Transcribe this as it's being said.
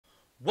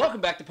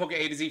Welcome back to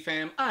Poké A2Z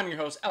fam. I'm your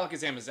host,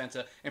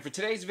 MitchieG, and for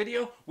today's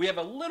video, we have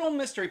a little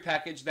mystery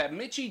package that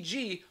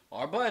MitchieG,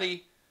 our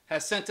buddy,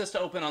 has sent us to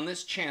open on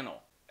this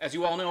channel. As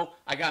you all know,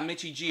 I got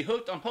MitchieG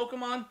hooked on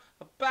Pokemon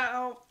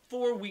about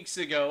 4 weeks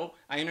ago.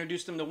 I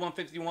introduced him to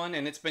 151,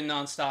 and it's been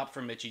non-stop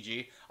for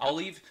MitchieG. I'll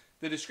leave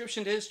the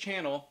description to his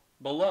channel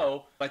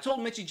below. I told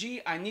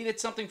MitchieG I needed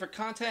something for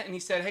content, and he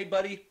said, hey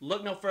buddy,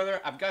 look no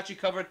further. I've got you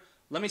covered.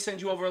 Let me send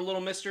you over a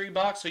little mystery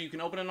box so you can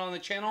open it on the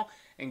channel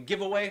and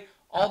give away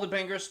all the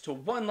bangers to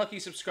one lucky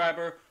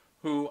subscriber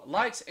who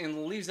likes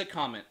and leaves a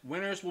comment.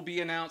 Winners will be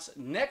announced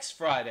next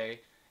Friday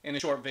in a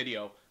short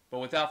video. But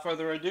without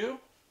further ado,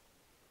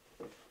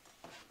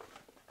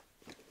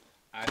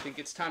 I think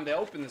it's time to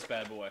open this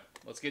bad boy.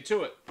 Let's get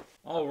to it.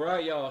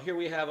 Alright y'all, here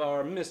we have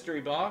our mystery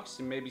box.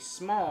 It may be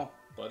small,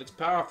 but it's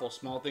powerful.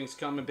 Small things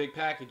come in big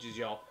packages,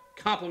 y'all.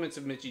 Compliments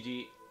of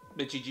MitchieG.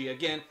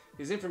 Again,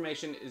 his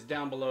information is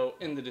down below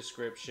in the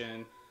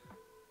description.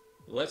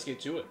 Let's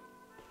get to it.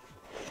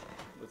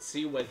 Let's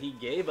see what he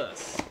gave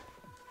us.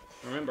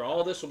 Remember,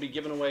 all this will be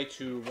given away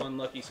to one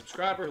lucky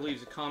subscriber who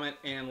leaves a comment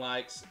and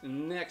likes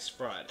next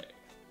Friday.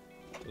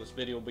 So this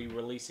video will be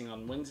releasing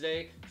on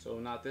Wednesday, so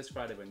not this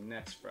Friday, but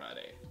next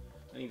Friday.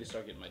 I need to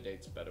start getting my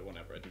dates better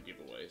whenever I do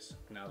giveaways,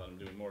 now that I'm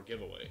doing more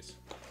giveaways.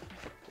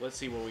 Let's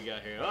see what we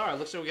got here. Alright,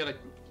 looks like we got a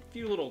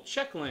few little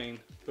check lane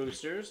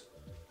boosters.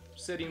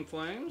 Obsidian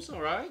Flames,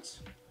 alright.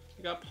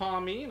 We got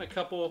Palmy and a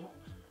couple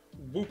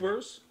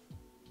Whoopers.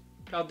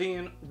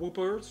 Paldean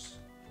Whoopers.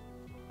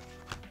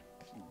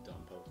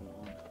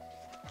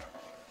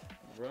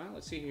 Right,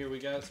 let's see here. We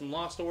got some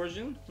Lost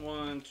Origin.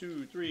 1,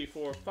 2, 3,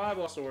 4, 5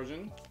 Lost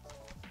Origin.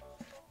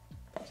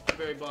 At the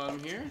very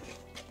bottom here.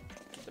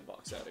 Get the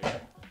box out of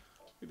here.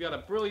 We've got a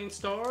Brilliant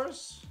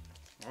Stars.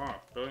 Ah,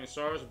 Brilliant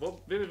Stars,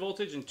 Vivid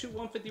Voltage, and 2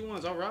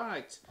 151s.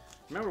 Alright.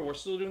 Remember, we're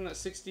still doing that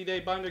 60-day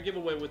binder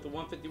giveaway with the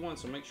 151,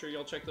 so make sure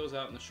y'all check those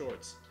out in the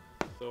shorts.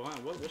 So,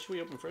 what should we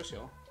open first,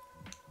 y'all?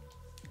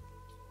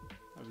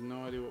 I have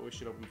no idea what we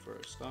should open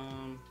first. Why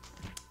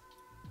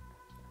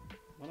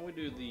don't we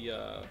do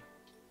the,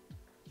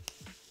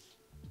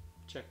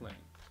 check lane.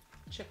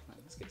 Check lane.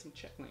 Let's get some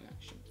check lane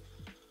action.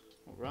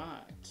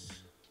 Alright.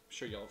 I'm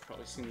sure y'all have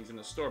probably seen these in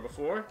the store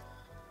before.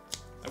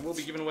 I will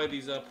be giving away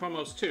these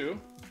promos too.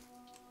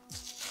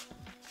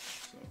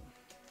 So,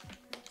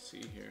 let's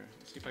see here.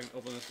 Let's see if I can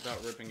open this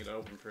without ripping it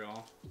open for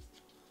y'all.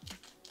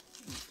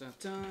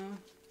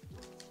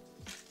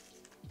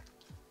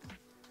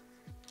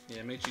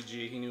 Yeah,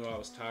 MitchieG, he knew I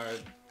was tired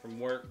from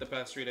work the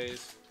past 3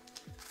 days.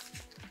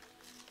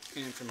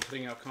 And from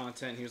putting out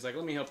content, he was like,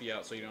 let me help you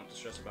out so you don't have to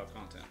stress about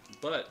content.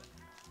 But,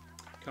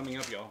 coming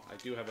up, y'all, I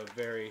do have a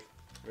very,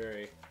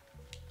 very,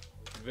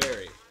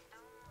 very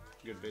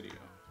good video.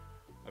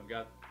 I've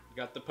got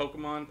the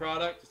Pokemon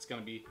product. It's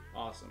going to be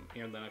awesome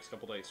here in the next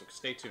couple days, so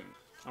stay tuned.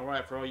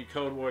 Alright, for all you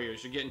Code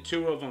Warriors, you're getting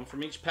 2 of them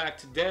from each pack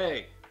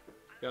today.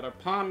 Got our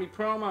Palmy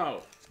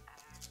promo.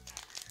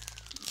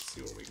 Let's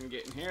see what we can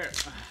get in here.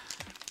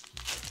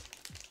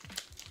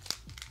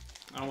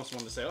 I almost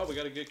wanted to say, oh, we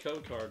got a good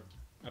code card.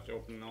 After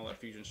opening all that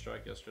Fusion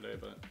Strike yesterday,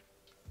 but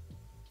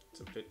it's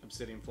a bit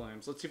Obsidian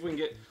Flames. Let's see if we can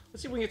get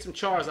some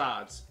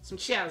Charizards. Some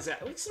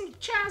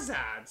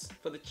Charizards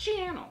for the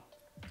channel.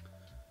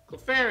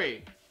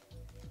 Clefairy.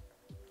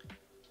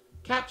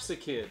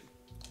 Capsakid.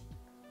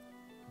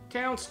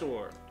 Town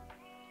Store.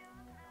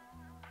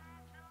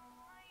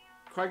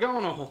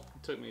 Cryogonal.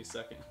 It took me a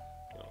second.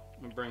 Oh,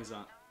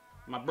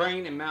 my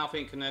brain and mouth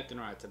ain't connecting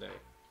right today.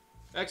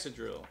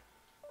 Excadrill.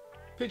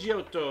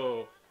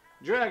 Pidgeotto.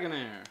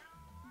 Dragonair.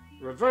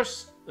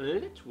 Reverse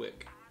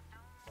Litwick.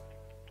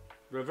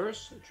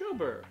 Reverse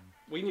Drillbur.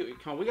 We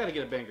gotta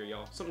get a banger,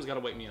 y'all. Something's gotta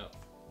wake me up.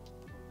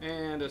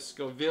 And a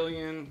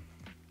Scovillian.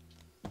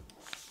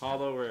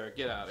 Hollow Rare.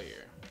 Get out of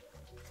here.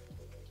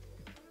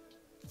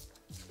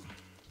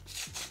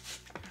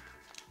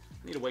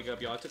 I need to wake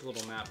up, y'all. I took a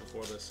little nap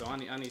before this, so I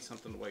need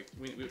something to wake.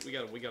 We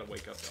gotta wake up,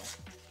 y'all.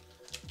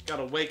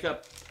 Gotta wake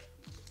up.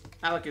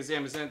 He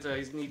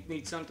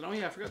needs something. Oh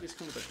yeah, I forgot these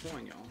come with a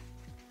coin, y'all.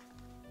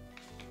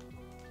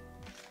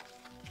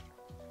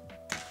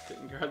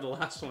 Didn't grab the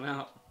last one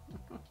out.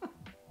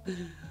 Get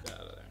out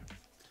of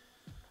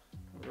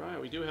there.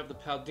 Alright, we do have the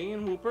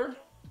Paldean Whooper.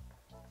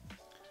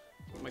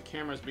 My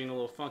camera's being a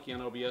little funky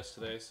on OBS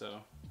today, so.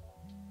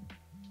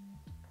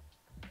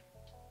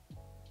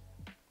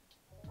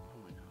 Oh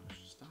my gosh,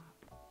 stop.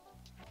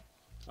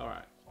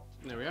 Alright,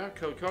 there we are,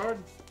 code card.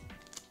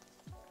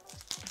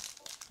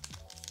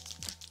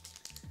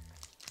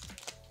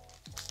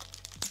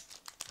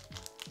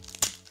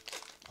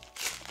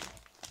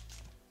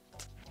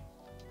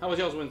 How was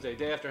y'all's Wednesday?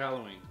 Day after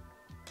Halloween.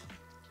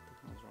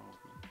 What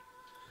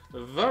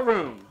the hell's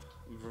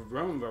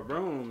wrong with me?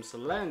 Varoom,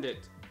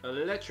 Salandit,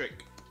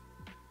 Electric,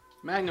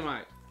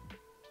 Magnemite,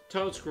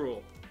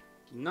 Toadscruel,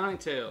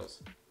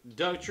 Ninetales,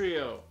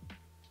 Dugtrio,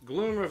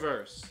 Gloom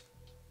Reverse,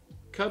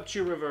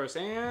 Cubchoo Reverse,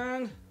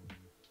 and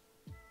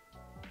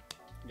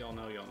y'all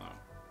know.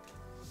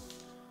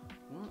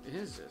 What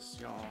is this,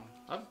 y'all?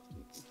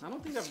 I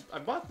don't think I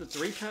bought the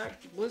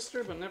 3-pack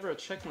blister, but never a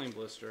check lane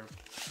blister.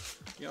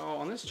 Y'all,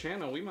 on this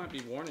channel, we might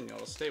be warning y'all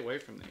to stay away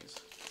from these.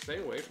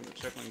 Stay away from the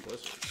check lane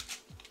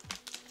blisters.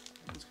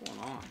 What's going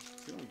on?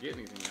 We don't get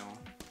anything, y'all.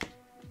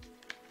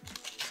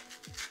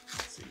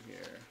 Let's see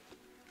here.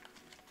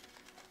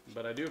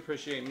 But I do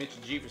appreciate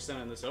MitchieG for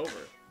sending this over.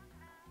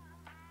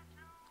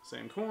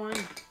 Same coin.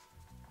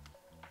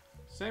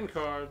 Same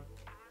card.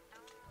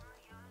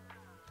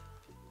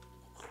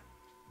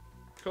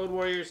 Code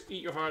Warriors,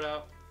 eat your heart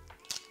out.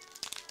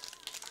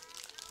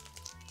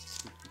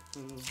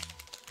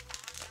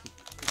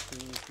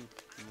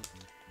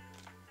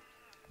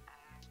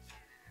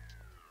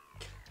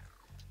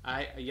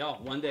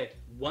 Y'all, one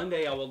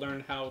day I will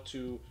learn how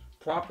to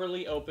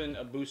properly open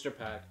a booster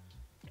pack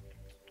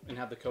and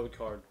have the code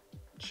card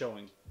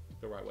showing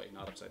the right way,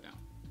 not upside down.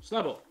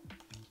 Snubble,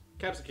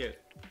 Capsicid,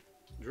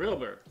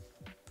 Drillbur,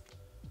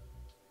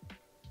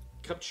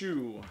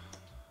 Cupchew,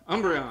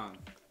 Umbreon.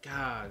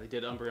 God, they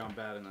did Umbreon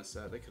bad in this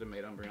set. They could have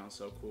made Umbreon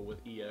so cool with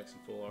EX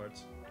and full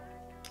arts.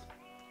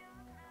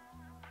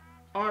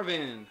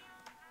 Arvin,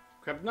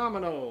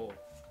 Crabnominal,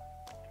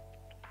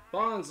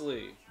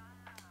 Bonsley,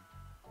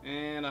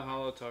 and a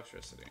Hollow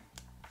Toxtricity.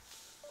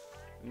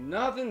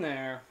 Nothing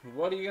there.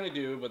 What are you gonna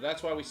do? But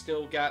that's why we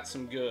still got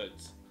some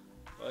goods.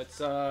 Let's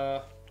you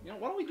know,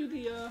 why don't we do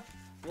the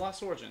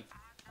Lost Origin?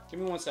 Give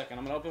me 1 second.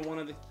 I'm gonna open one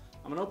of the.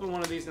 I'm gonna open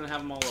one of these and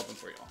have them all open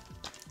for y'all.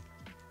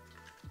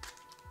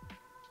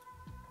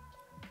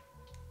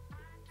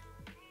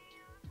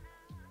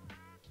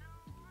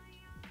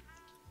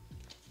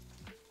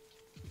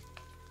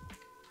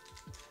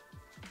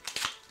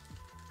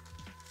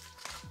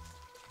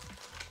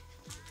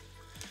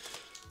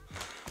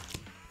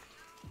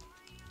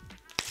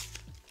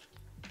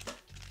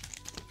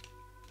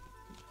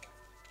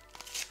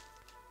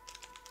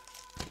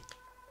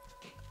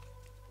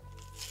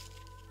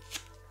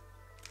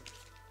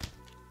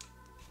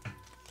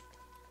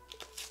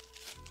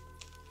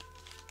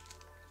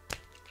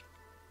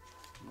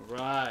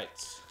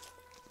 Right.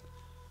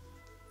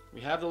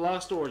 We have the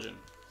Lost Origin.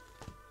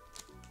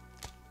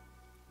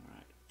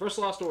 Alright. First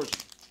Lost Origin.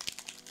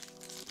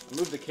 I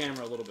moved the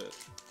camera a little bit.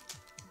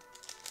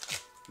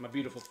 My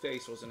beautiful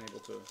face wasn't able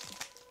to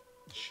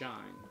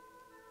shine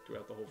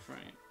throughout the whole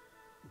frame.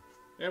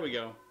 There we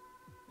go.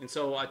 And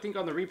so I think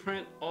on the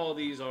reprint, all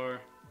these are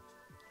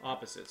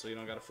opposite, so you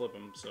don't gotta flip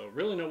them. So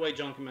really no way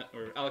John can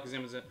or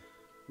Alakazam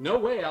no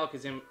way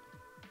Alakazam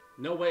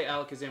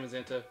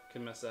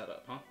can mess that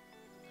up, huh?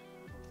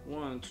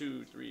 1,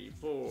 2, 3,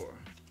 4.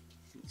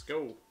 Let's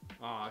go.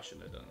 Ah, I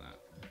shouldn't have done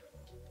that.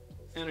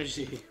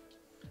 Energy.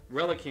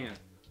 Relicanth.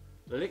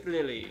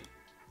 Licklily.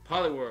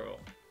 Poliwhirl.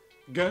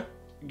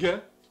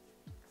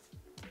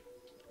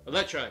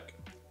 Electric.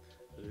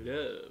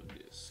 Love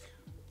Disc.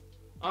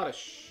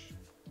 Oddish.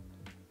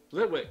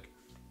 Litwick.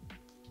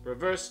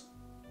 Reverse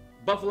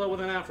Buffalo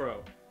with an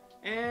Afro.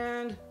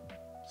 And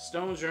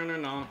Stonejourner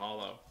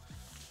non-hollow.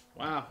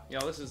 Wow,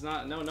 y'all, this is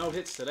not no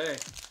hits today.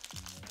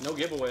 No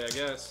giveaway, I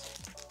guess.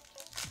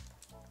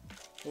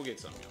 We'll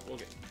get some, y'all. We'll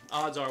get.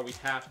 Odds are we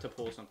have to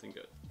pull something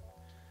good.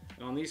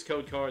 And on these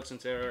code cards,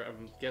 since they're,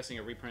 I'm guessing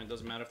a reprint,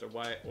 doesn't matter if they're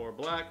white or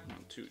black.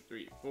 1, 2,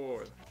 3, 4.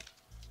 Right.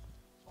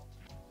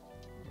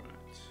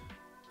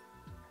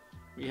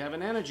 We have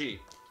an Energy.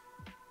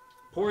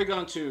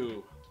 Porygon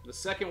 2, the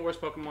second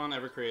worst Pokemon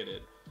ever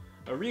created.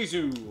 A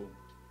Rizu.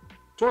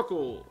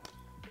 Torkoal.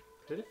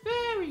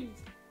 Fairy.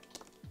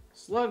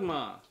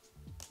 Slugma.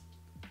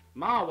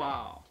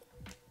 Mawile.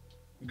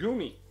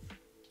 Goomy.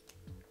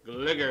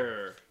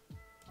 Gligar.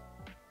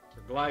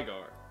 Or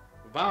Gligar.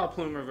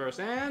 Vileplume Reverse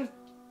and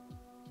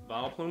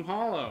Vileplume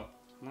Hollow.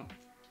 Well,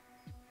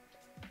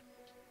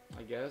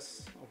 I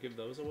guess I'll give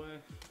those away.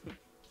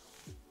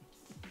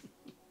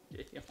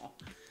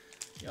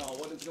 Y'all,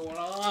 what is going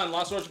on?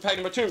 Lost Origin pack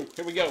number 2.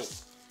 Here we go.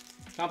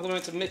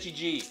 Compliments of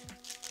MitchieG.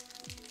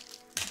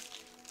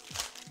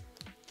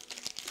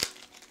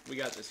 We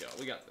got this, y'all.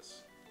 We got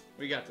this.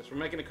 We got this. We're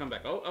making a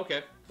comeback. Oh,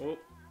 okay. Oh,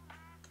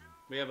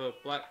 we have a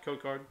black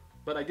code card.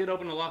 But I did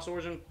open a Lost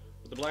Origin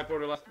with the black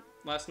border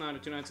last night or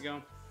 2 nights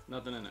ago.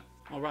 Nothing in it.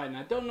 Alright, and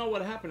I don't know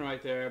what happened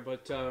right there,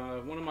 but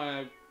one of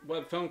my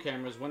web phone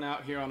cameras went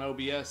out here on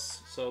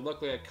OBS. So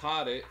luckily I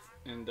caught it,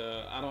 and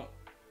I don't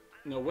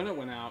know when it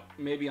went out.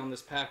 Maybe on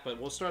this pack,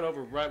 but we'll start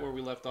over right where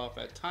we left off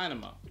at.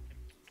 Tynamo.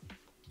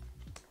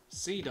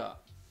 Seedot.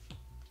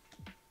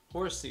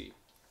 Horsey.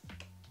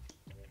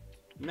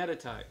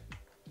 Meditite.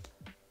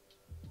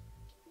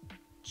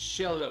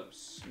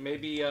 Shellos.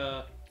 Maybe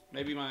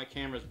my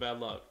camera's bad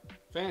luck.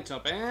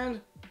 Phantom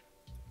and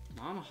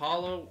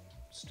non-hollow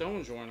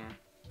Stonejourner.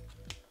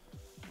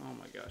 Oh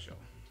my gosh,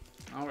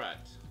 y'all. Alright.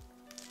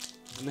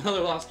 Another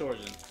Lost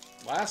Origin.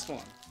 Last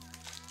one.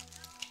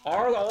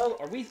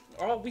 Are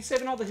we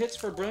saving all the hits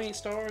for Brilliant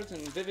Stars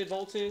and Vivid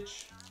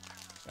Voltage?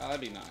 Oh,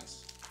 that'd be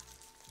nice.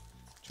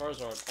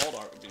 Charizard Alt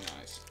Art would be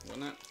nice,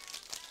 wouldn't it?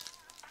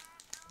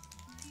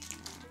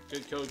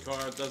 Good code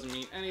card, doesn't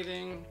mean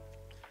anything.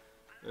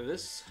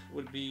 This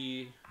would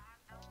be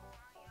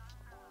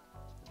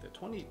the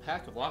 20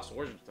 pack of Lost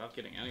Origins without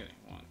getting anything.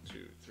 1,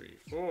 2, 3,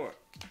 4. All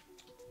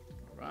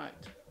right.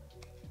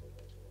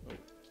 Oh.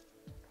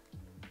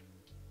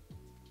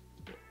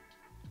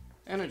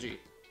 Energy.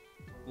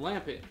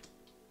 Lampin.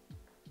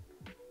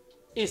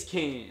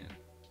 Iscan.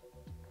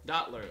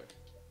 Dottler.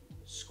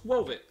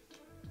 Squovit.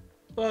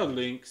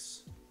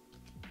 Buglynx.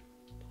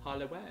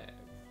 Poliwag.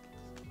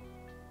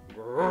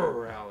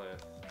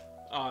 Growlithe.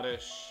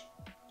 Oddish.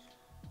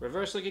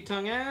 Reverse Licky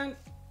Tongue and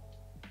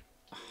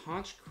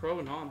Haunch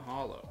Crow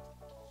non-hollow.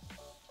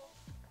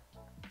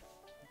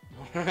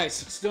 Alright,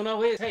 so still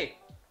no hit. Hey.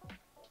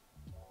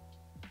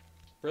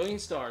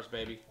 Brilliant Stars,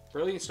 baby.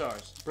 Brilliant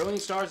Stars.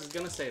 Brilliant Stars is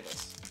gonna save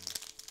us.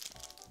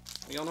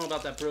 We all know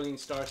about that Brilliant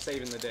Star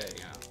saving the day.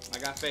 Yeah. I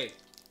got faith.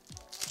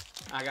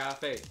 I got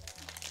faith.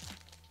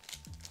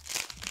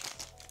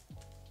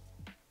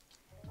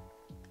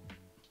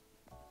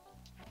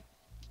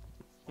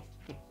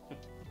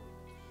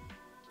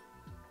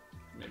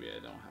 Maybe I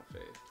don't have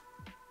faith.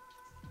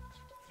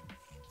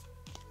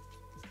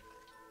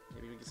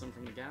 Maybe we get some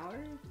from the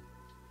gallery?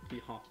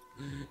 Yeah.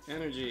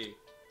 Energy.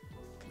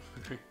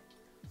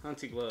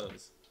 Hunty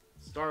Gloves.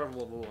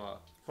 Starvable.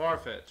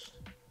 Farfetch'd.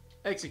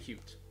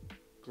 Execute.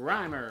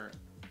 Grimer.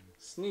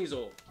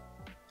 Sneasel.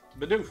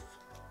 Bidoof.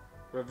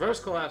 Reverse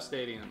Collapse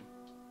Stadium.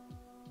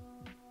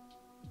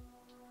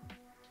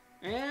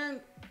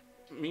 And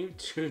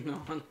Mewtwo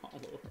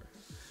non-hollower.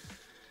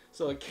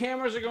 So the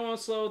cameras are going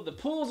slow. The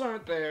pools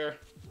aren't there.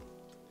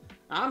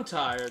 I'm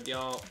tired,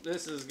 y'all.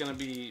 This is going to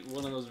be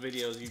one of those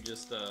videos you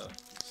just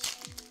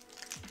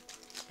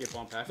skip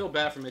on past. I feel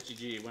bad for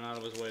MitchieG. Went out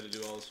of his way to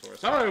do all this for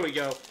us. Oh, there we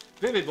go.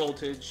 Vivid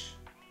Voltage.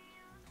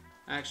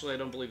 Actually, I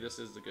don't believe this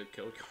is the good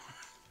code card.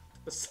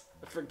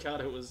 I forgot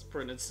it was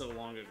printed so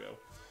long ago.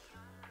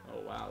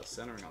 Oh, wow. The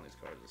centering on these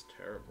cards is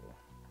terrible.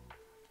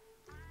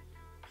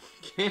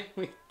 Can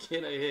we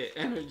get a hit?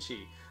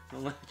 Energy.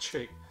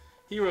 Electric.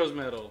 Heroes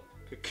Metal.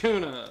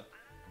 Kakuna.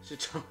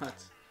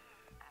 Chatot.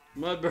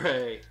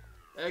 Mudbray.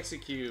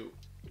 Execute.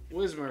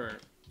 Whismer.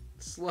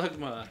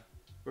 Slugma.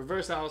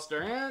 Reverse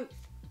Alistair. And...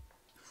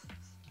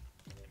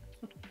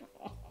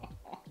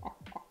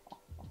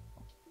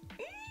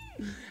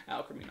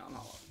 Alchemy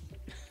non-hollow.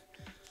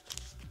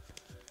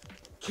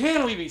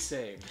 Can we be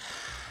saved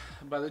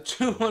by the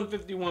two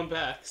 151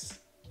 packs?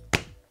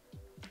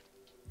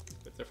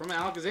 If they're from an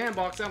Alakazam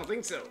box, I don't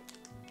think so.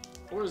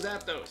 Or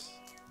Zapdos.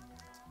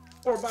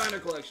 Or binder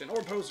collection.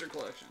 Or poster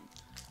collection.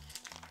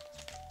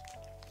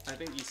 I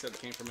think you said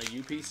it came from a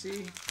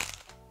UPC.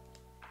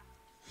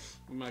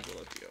 We might get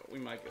lucky, yo. We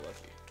might get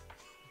lucky.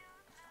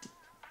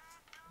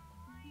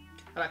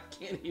 God, I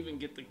can't even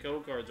get the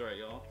code cards right,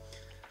 y'all.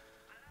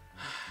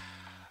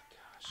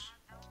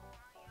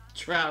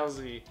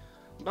 Drowsy,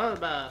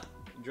 Baba,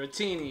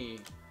 Dratini,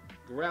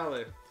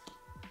 Growlithe,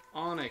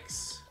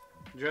 Onyx,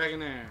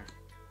 Dragonair,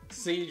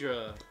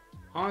 Seadra,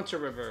 Haunter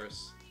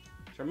Reverse,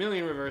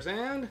 Charmeleon Reverse,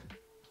 and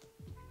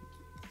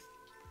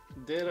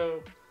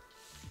Ditto.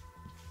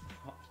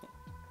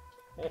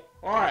 Oh,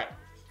 alright.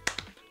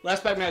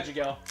 Last pack magic,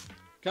 y'all.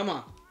 Come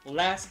on.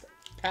 Last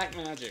pack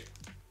magic.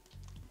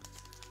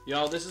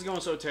 Y'all, this is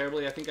going so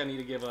terribly. I think I need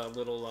to give a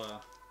little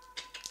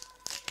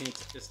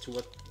hint as to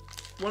what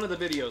one of the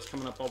videos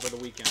coming up over the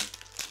weekend.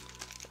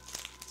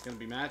 It's going to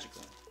be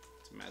magical.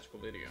 It's a magical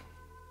video.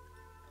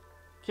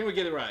 Can we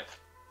get it right?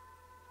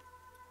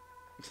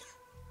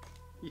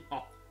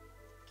 Y'all.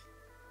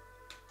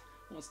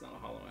 Well, it's not a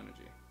hollow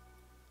energy.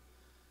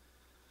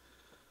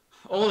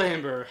 Old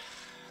Amber.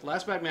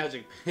 Last pack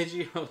magic.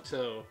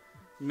 Pidgeotto.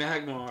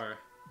 Magmar.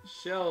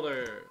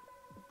 Shelter.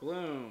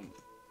 Gloom.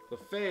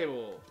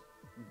 Clefable.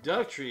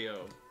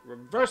 Ductrio.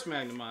 Reverse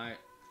Magnemite.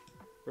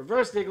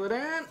 Reverse Diglett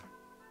and...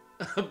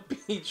 a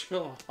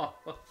Beedrill.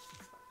 Well,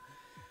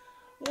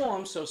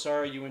 I'm so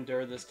sorry you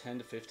endured this 10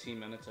 to 15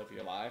 minutes of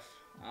your life.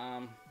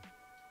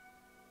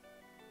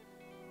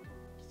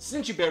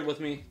 Since you bared with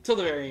me till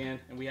the very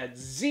end and we had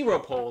 0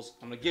 polls,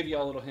 I'm going to give you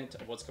all a little hint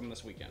of what's coming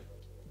this weekend.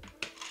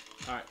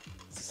 Alright,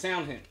 it's a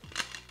sound hint.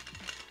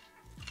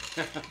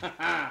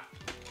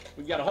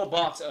 We've got a whole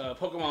box of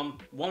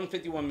Pokemon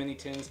 151 mini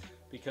tins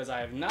because I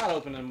have not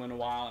opened them in a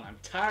while and I'm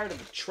tired of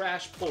the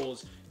trash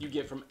pulls you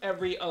get from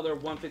every other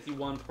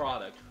 151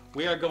 product.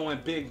 We are going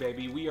big,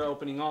 baby. We are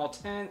opening all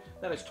 10.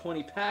 That is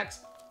 20 packs.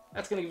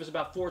 That's going to give us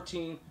about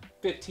 14,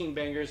 15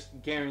 bangers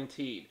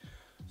guaranteed.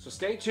 So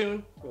stay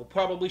tuned. We'll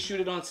probably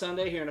shoot it on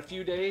Sunday here in a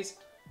few days.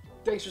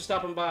 Thanks for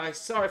stopping by.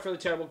 Sorry for the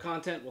terrible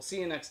content. We'll see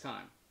you next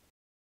time.